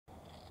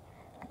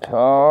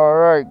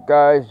Alright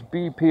guys,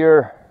 Beep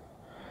here.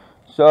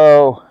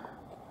 So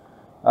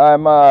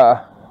I'm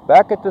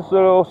back at this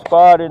little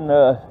spot in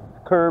the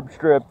curb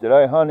strip that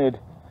I hunted.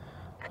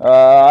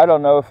 I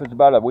don't know if it's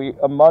about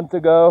a month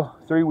ago,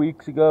 3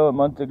 weeks ago, a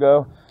month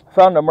ago. I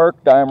found a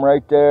Merc dime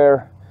right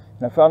there,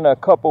 and I found a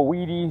couple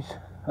Wheaties,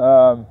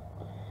 and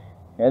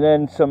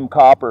then some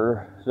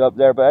coppers up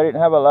there, but I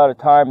didn't have a lot of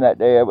time that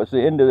day. It was the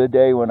end of the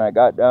day when I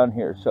got down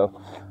here, so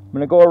I'm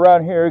gonna go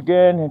around here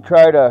again and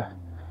try to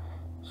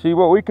see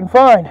what we can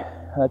find.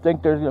 I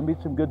think there's gonna be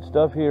some good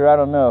stuff here. I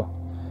don't know,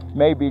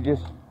 maybe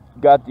just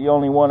got the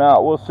only one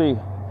out. We'll see.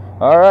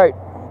 All right,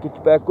 get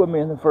you back with me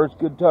in the first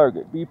good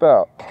target. Beep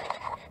out.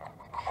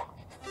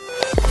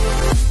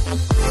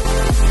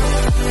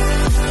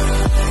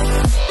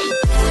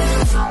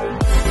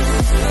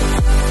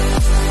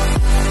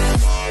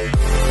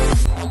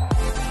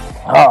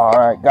 All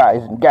right,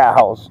 guys and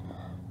gals,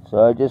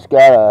 so I just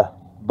got a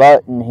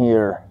button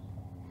here.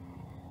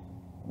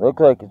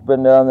 Looks like it's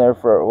been down there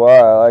for a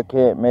while. I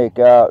can't make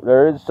out.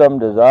 There is some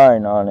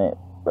design on it,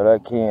 but I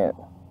can't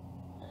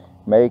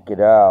make it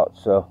out.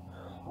 So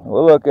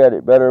we'll look at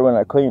it better when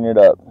I clean it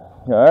up.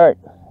 All right,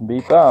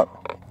 beep out.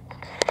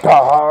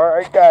 All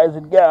right, guys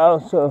and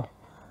gals. So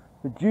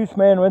the juice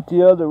man went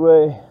the other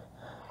way.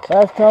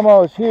 Last time I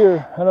was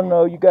here, I don't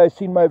know, you guys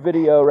seen my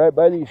video right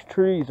by these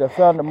trees. I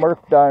found a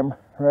Merc dime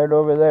right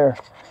over there.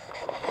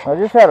 I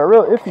just had a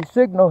real iffy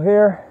signal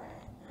here.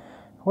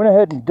 Went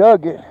ahead and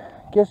dug it.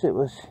 Guess it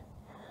was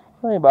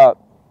only about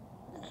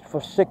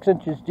 6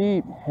 inches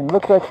deep, and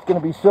looks like it's gonna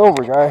be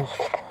silver, guys.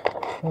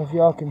 I don't know if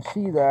y'all can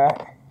see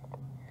that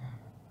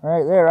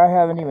right there. I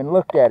haven't even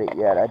looked at it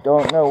yet. I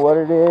don't know what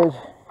it is.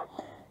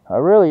 I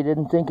really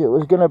didn't think it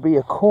was gonna be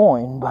a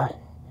coin, but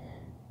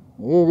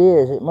it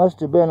is. It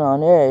must have been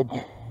on edge.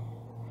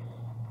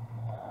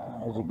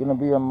 Is it gonna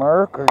be a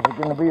Merc or is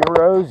it gonna be a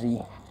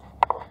Rosie?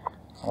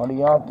 What do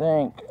y'all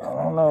think? I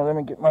don't know. Let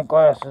me get my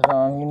glasses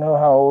on. You know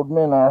how old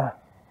men are.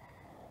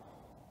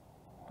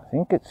 I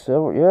think it's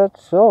silver. Yeah,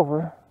 it's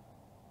silver.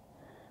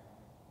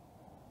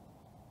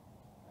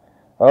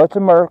 Oh, it's a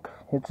Merc.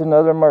 It's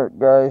another Merc,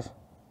 guys.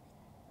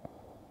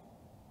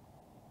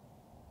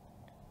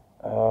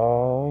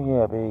 Oh,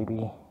 yeah,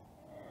 baby.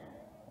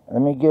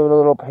 Let me give it a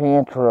little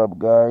pant rub,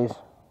 guys.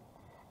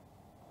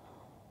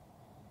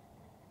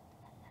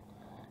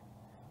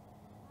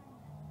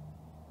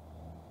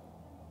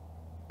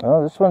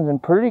 Oh, this one's in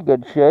pretty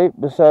good shape,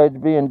 besides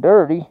being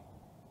dirty.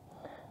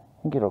 I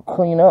think it'll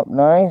clean up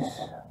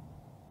nice.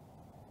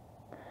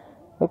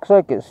 Looks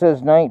like it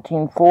says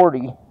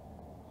 1940.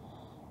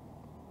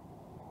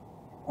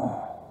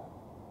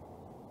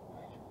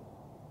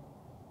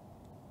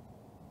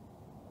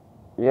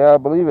 Yeah, I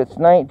believe it's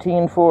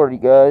 1940,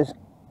 guys.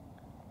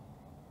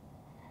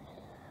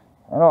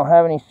 I don't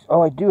have any.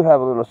 Oh, I do have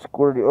a little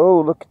squirty.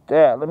 Oh, look at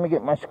that. Let me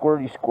get my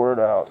squirty squirt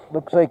out.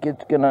 Looks like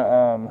it's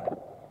gonna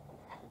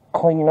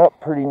clean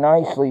up pretty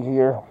nicely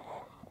here.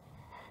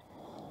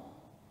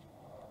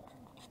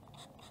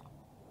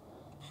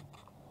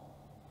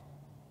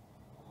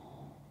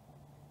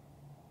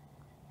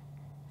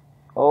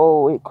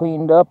 Oh, it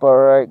cleaned up all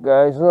right,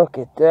 guys. Look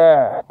at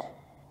that.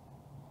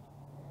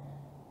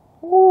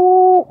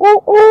 Ooh,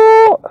 ooh,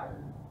 ooh.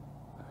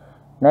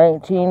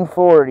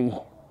 1940.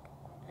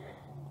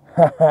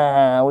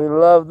 Haha, we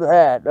love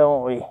that,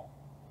 don't we?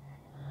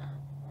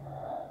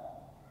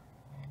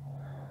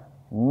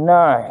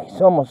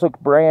 Nice. Almost looks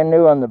brand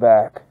new on the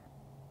back.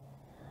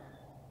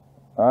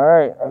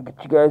 Alright, I'll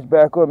get you guys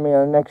back with me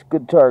on the next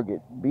good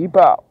target. Beep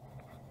out.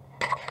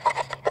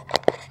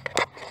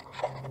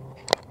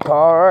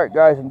 Alright,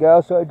 guys and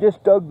gals, so I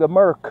just dug the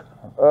Merc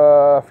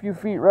a few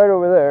feet right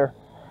over there.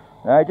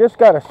 And I just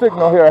got a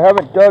signal here. I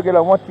haven't dug it. I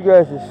want you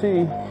guys to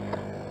see.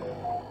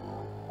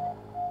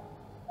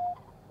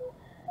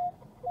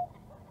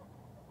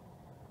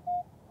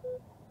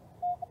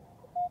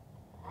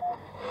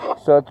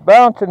 So it's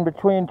bouncing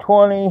between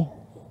 20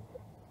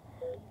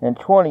 and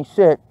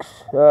 26.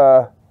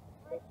 Yeah,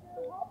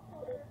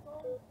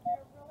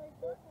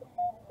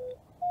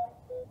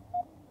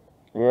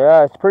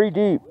 it's pretty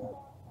deep.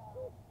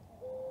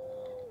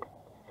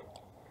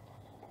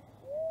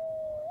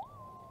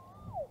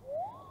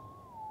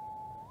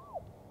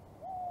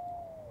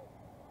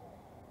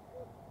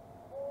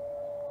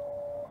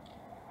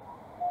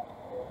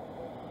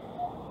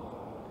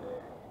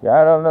 Yeah,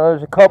 I don't know.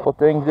 There's a couple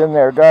things in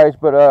there, guys,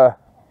 but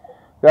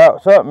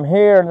got something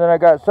here, and then I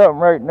got something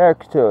right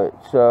next to it.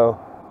 So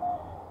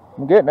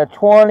I'm getting a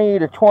 20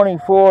 to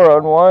 24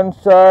 on one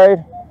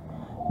side,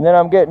 and then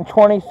I'm getting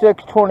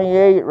 26,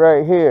 28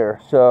 right here.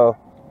 So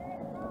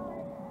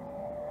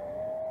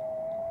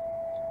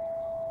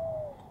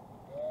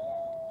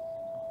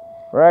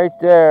right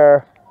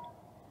there.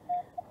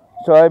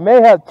 So I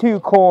may have two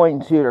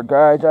coins here,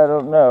 guys. I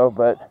don't know,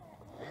 but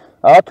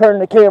I'll turn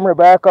the camera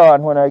back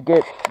on when I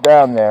get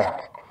down there.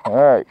 All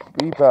right,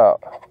 beep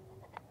out.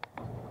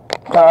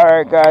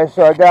 Alright, guys,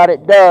 so I got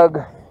it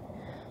dug.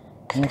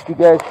 If you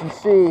guys can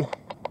see,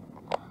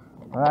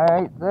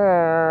 right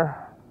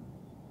there.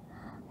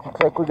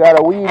 Looks like we got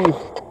a Wheatie.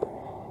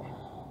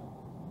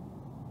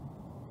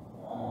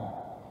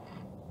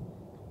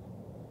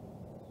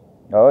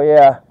 Oh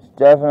yeah, it's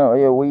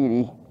definitely a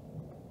weedy.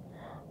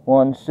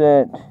 1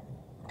 cent.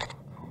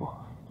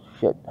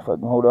 Shit, if I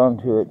can hold on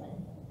to it.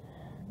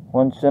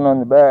 1 cent on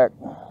the back.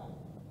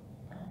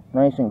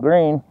 Nice and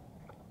green.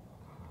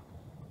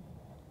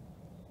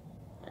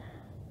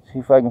 See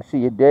if I can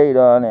see a date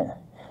on it.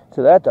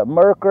 So that's a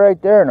Merc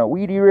right there and a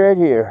weedy right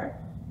here.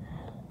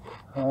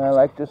 I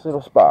like this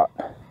little spot.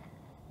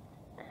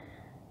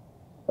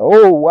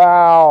 Oh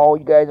wow,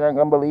 you guys aren't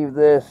gonna believe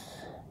this.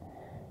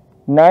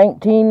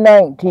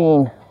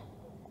 1919.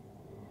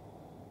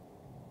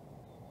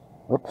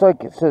 Looks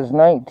like it says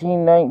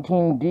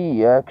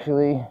 1919D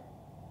actually.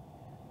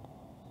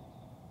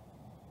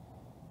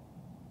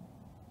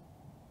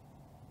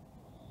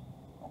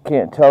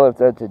 Can't tell if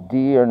that's a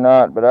D or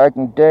not, but I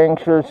can dang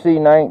sure see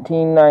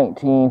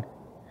 1919.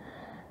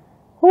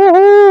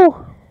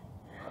 Woohoo!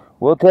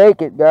 We'll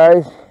take it,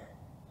 guys.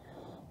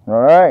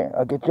 Alright,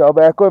 I'll get y'all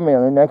back with me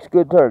on the next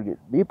good target.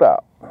 Beep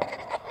out.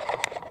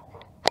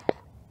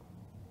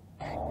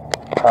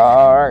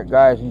 Alright,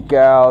 guys and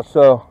gals,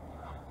 so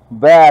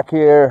back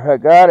here, I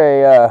got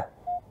a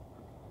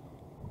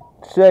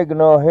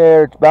signal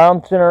here. It's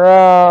bouncing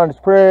around. It's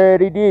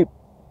pretty deep.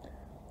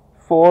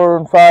 4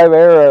 and 5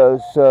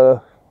 arrows,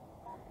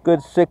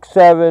 good 6,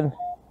 7,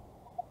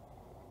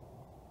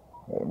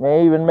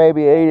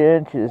 maybe 8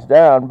 inches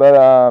down,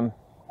 but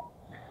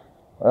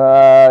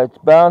it's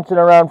bouncing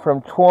around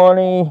from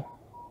 20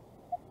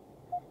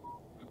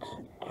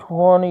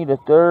 to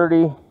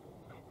 30,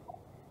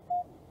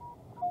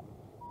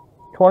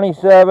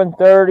 27,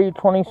 30,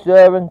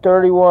 27,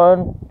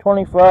 31,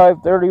 25,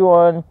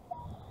 31.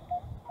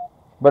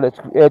 But it's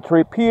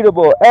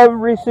repeatable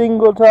every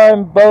single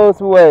time both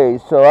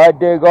ways, so I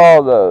dig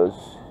all those.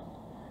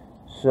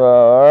 So,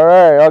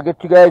 alright, I'll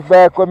get you guys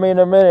back with me in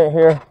a minute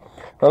here.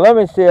 Well, let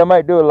me see, I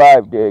might do a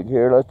live dig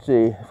here. Let's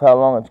see how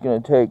long it's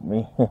going to take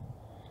me.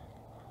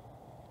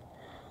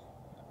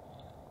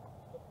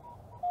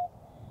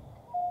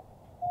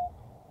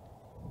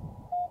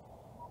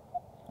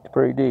 It's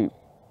pretty deep.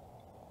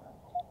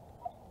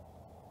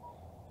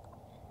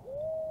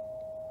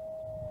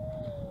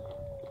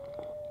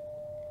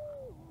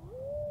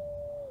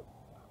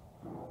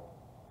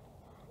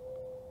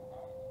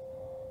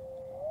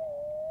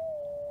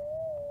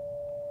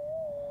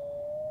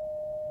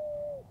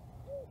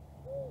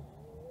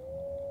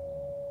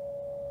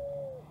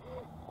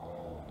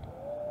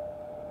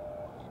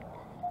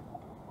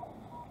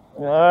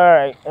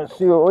 Alright, let's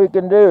see what we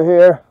can do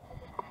here.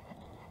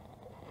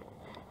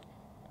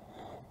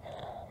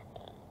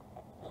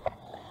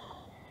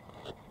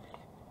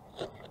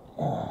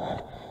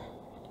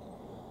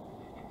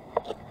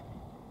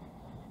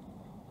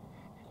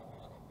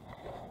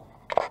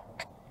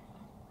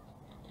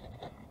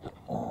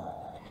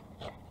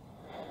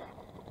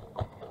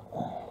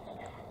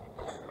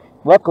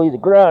 Luckily the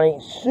ground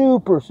ain't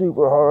super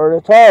hard.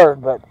 It's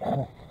hard, but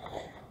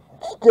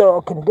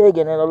still can dig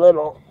in it a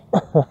little.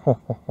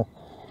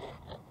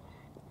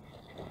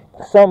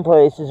 Some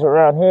places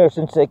around here,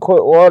 since they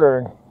quit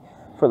watering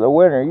for the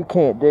winter, you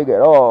can't dig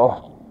at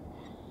all.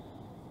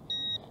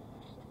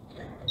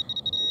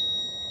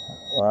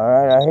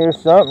 Alright, I hear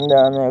something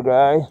down there,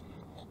 guys.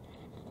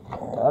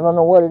 I don't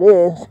know what it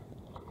is,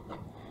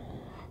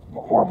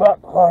 but we're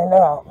about to find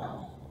out.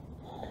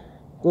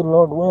 Good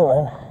Lord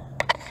willing.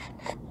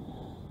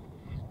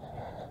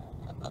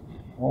 I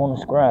want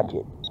to scratch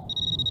it.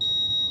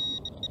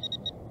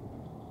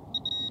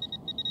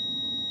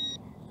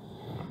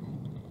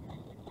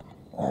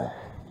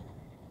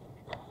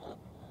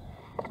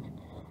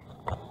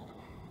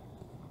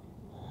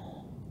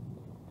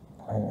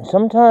 And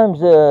sometimes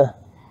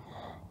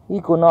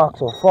Equinox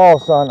will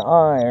false on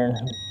iron,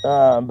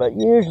 but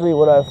usually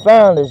what I've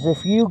found is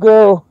if you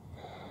go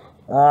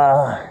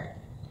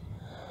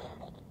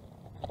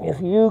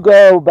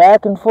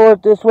back and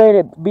forth this way, and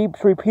it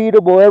beeps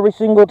repeatable every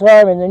single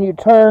time, and then you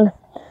turn,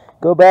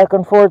 go back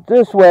and forth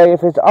this way,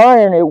 if it's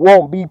iron, it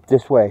won't beep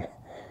this way.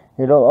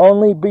 It'll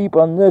only beep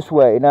on this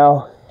way.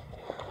 Now,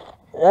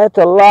 that's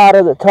a lot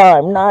of the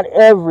time, not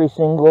every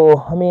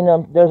single, I mean,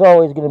 there's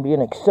always going to be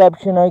an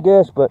exception, I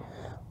guess, but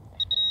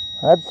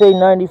I'd say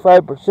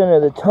 95%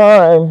 of the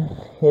time,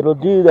 it'll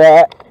do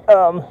that.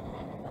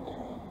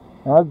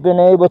 I've been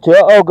able to,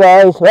 uh-oh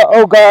guys,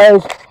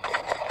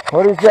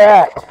 what is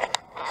that?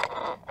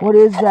 What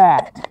is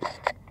that?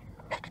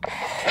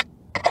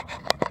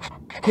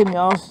 Can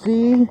y'all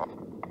see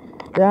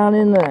down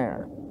in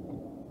there?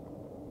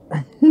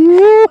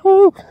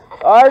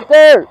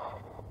 Arthur!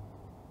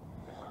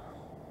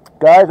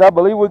 Guys, I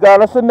believe we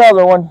got us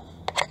another one.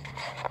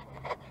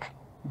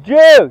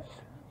 Juice!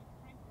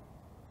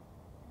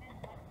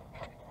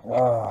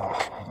 Oh,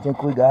 I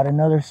think we got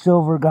another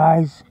silver,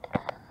 guys.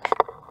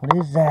 What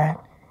is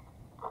that?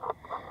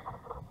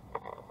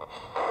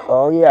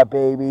 Oh yeah,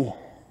 baby.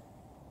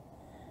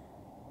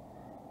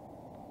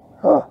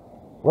 Huh,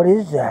 what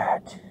is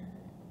that?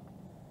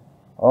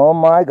 Oh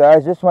my,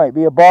 guys, this might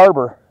be a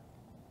barber.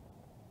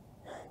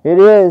 It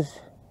is.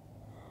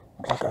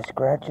 Looks like I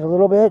scratched it a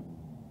little bit.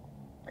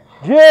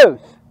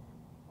 Juice!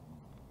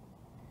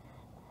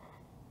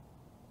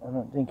 I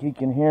don't think he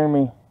can hear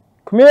me.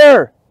 Come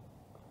here!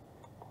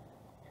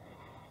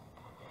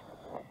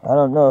 I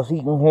don't know if he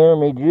can hear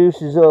me.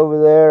 Juice is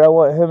over there. I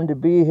want him to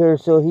be here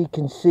so he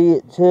can see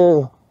it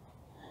too.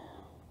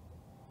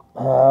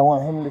 I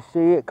want him to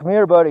see it. Come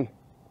here, buddy.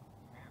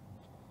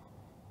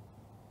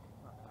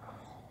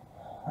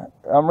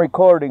 I'm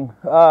recording.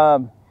 I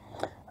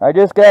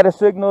just got a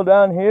signal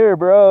down here,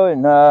 bro,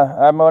 and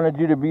I wanted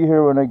you to be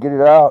here when I get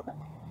it out.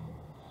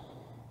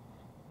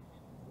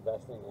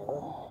 Best thing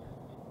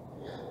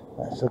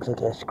ever. This looks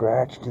like I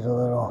scratched it a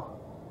little.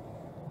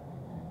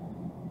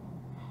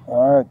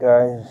 Alright,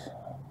 guys.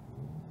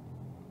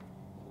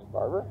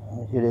 Barber?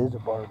 It is a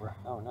barber.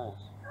 Oh, nice.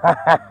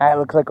 It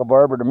looks like a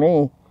barber to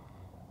me.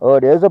 Oh,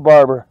 it is a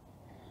barber.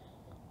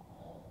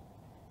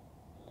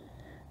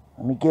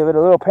 Let me give it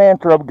a little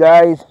pant rub,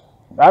 guys.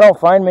 I don't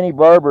find many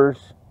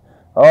barbers.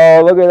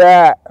 Oh, look at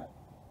that.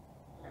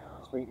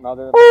 Sweet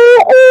mother.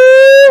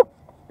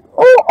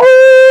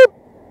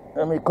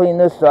 Let me clean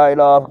this side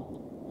off.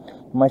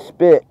 My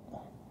spit.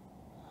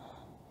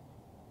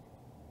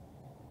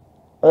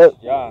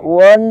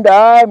 One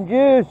dime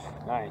juice.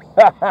 Nice.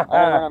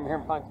 I'm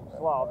here punching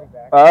slow. I'll be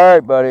back.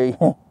 Alright, buddy.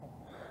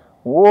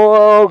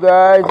 Whoa,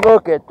 guys,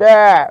 look at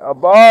that. A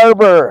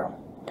barber.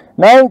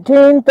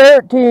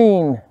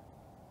 1913.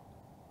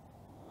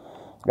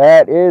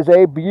 That is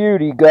a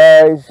beauty,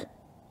 guys.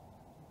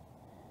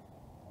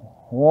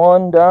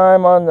 One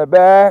dime on the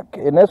back.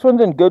 And this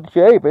one's in good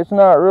shape. It's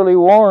not really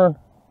worn.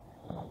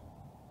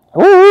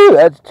 Woo!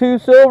 That's 2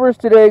 silvers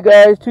today,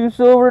 guys. 2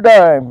 silver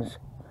dimes.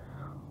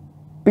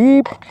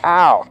 Beep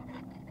out.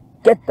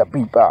 Get the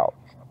beep out.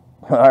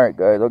 Alright,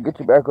 guys. I'll get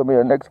you back with me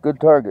on the next good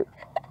target.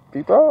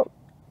 Beep out.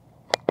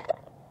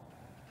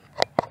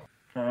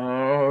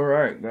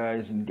 Alright,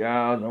 guys and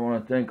gals. I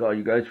want to thank all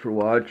you guys for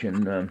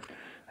watching. I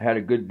had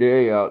a good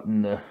day out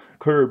in the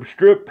curb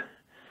strip.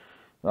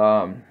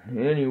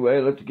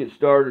 Anyway, let's get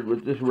started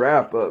with this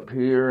wrap up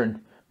here. And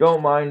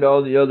don't mind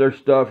all the other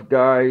stuff,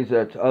 guys.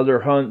 That's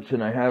other hunts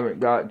and I haven't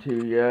got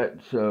to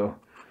yet. So,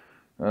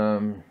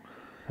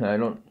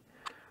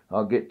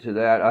 I'll get to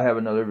that. I have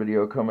another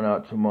video coming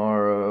out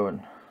tomorrow,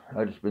 and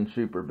I've just been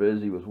super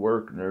busy with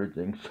work and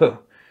everything. So,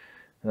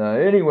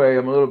 anyway,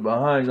 I'm a little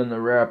behind on the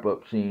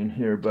wrap-up scene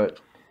here, but,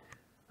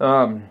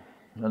 on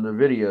the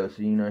video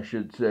scene, I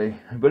should say.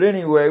 But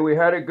anyway, we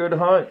had a good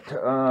hunt.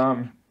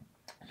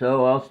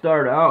 So I'll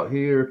start out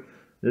here.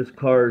 This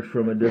card's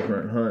from a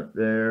different hunt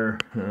there.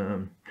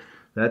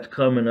 That's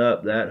coming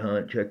up, that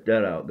hunt. Check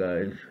that out,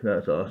 guys.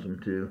 That's awesome,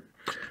 too.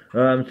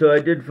 So I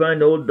did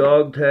find old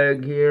dog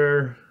tag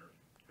here.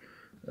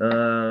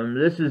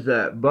 This is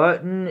that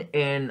button,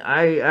 and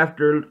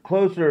after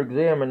closer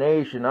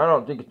examination, I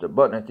don't think it's a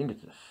button, I think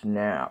it's a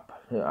snap.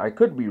 I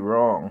could be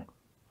wrong.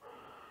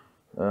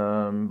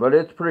 But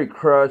it's pretty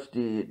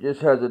crusty. It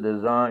just has a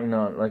design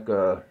on, like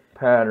a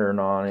pattern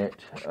on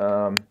it.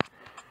 I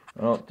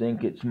don't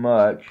think it's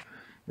much.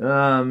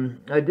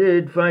 I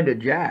did find a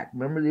jack.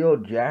 Remember the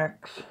old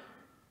jacks?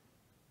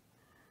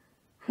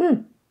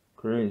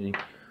 Crazy.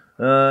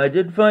 I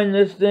did find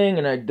this thing,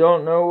 and I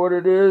don't know what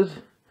it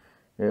is.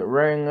 It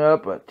rang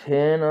up a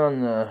 10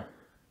 on the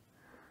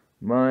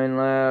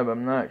Minelab.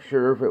 I'm not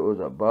sure if it was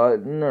a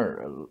button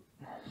or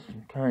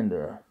some kind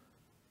of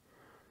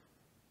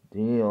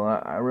deal.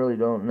 I really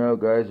don't know,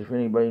 guys. If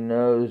anybody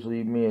knows,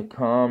 leave me a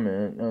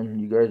comment.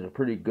 You guys are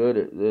pretty good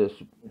at this,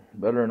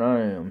 better than I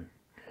am.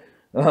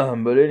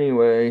 But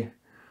anyway,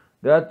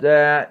 got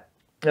that.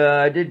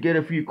 I did get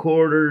a few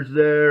quarters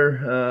there,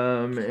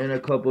 and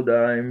a couple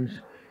dimes.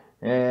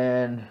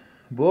 And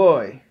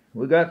boy,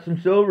 we got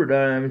some silver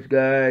dimes,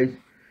 guys.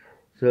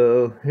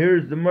 So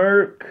here's the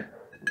Merc.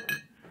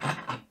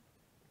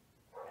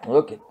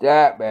 Look at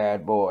that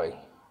bad boy.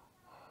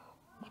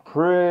 It's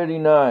pretty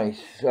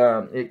nice.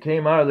 It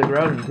came out of the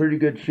ground in pretty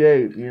good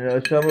shape. You know,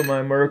 some of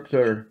my Mercs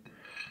are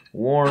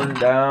worn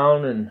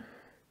down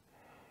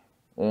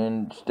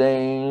and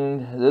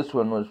stained. This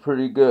one was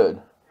pretty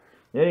good.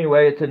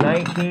 Anyway, it's a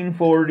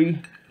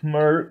 1940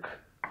 Merc.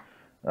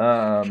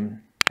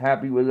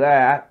 Happy with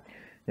that.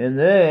 And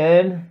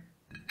then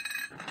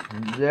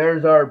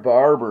there's our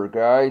barber,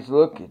 guys.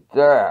 Look at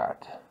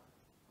that.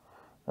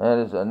 That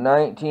is a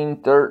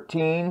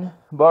 1913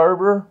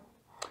 barber.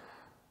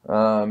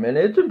 And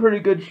it's in pretty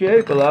good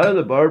shape. A lot of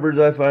the barbers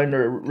I find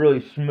are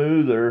really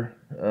smoother.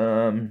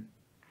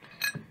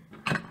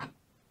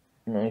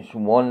 Nice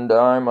 1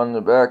 dime on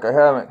the back. I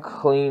haven't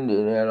cleaned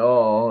it at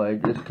all. I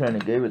just kind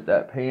of gave it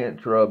that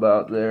pants rub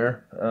out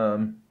there.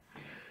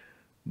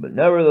 But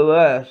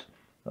nevertheless,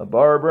 a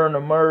barber and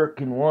a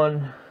Merc in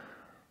one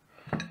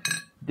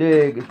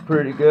dig is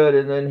pretty good.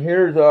 And then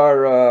here's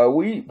our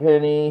wheat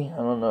penny. I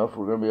don't know if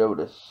we're going to be able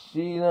to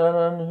see that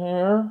on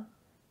here.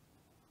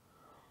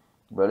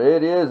 But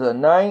it is a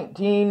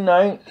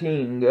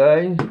 1919,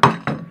 guys.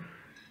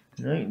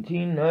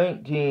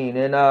 1919.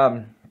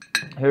 And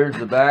here's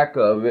the back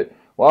of it.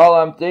 While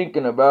I'm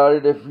thinking about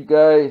it, if you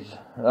guys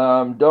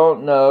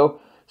don't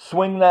know,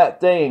 swing that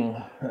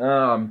thing.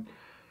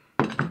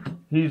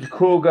 He's a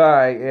cool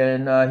guy,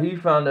 and he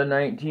found a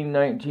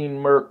 1919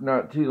 Merc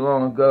not too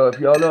long ago. If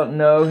y'all don't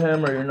know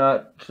him or you're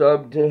not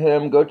subbed to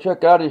him, go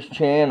check out his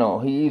channel.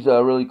 He's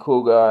a really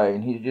cool guy,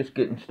 and he's just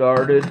getting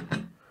started.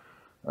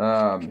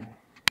 And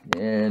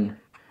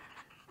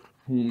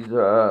he's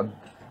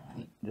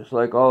just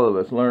like all of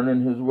us,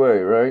 learning his way,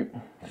 right?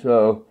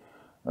 So,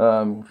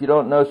 if you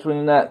don't know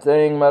Swing That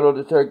Thing, metal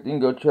detecting,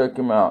 go check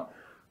him out.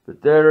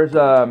 But there's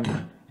the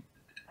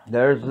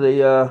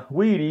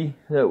weedy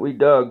that we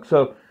dug.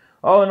 So,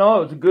 all in all,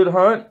 it was a good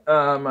hunt.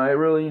 I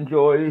really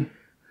enjoy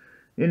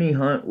any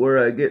hunt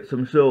where I get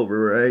some silver,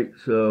 right?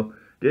 So,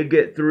 did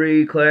get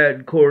 3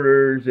 clad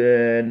quarters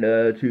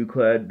and 2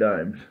 clad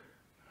dimes.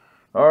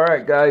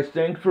 Alright guys,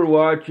 thanks for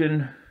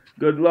watching.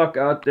 Good luck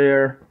out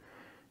there.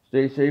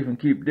 Stay safe and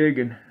keep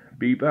digging.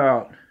 Beep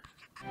out.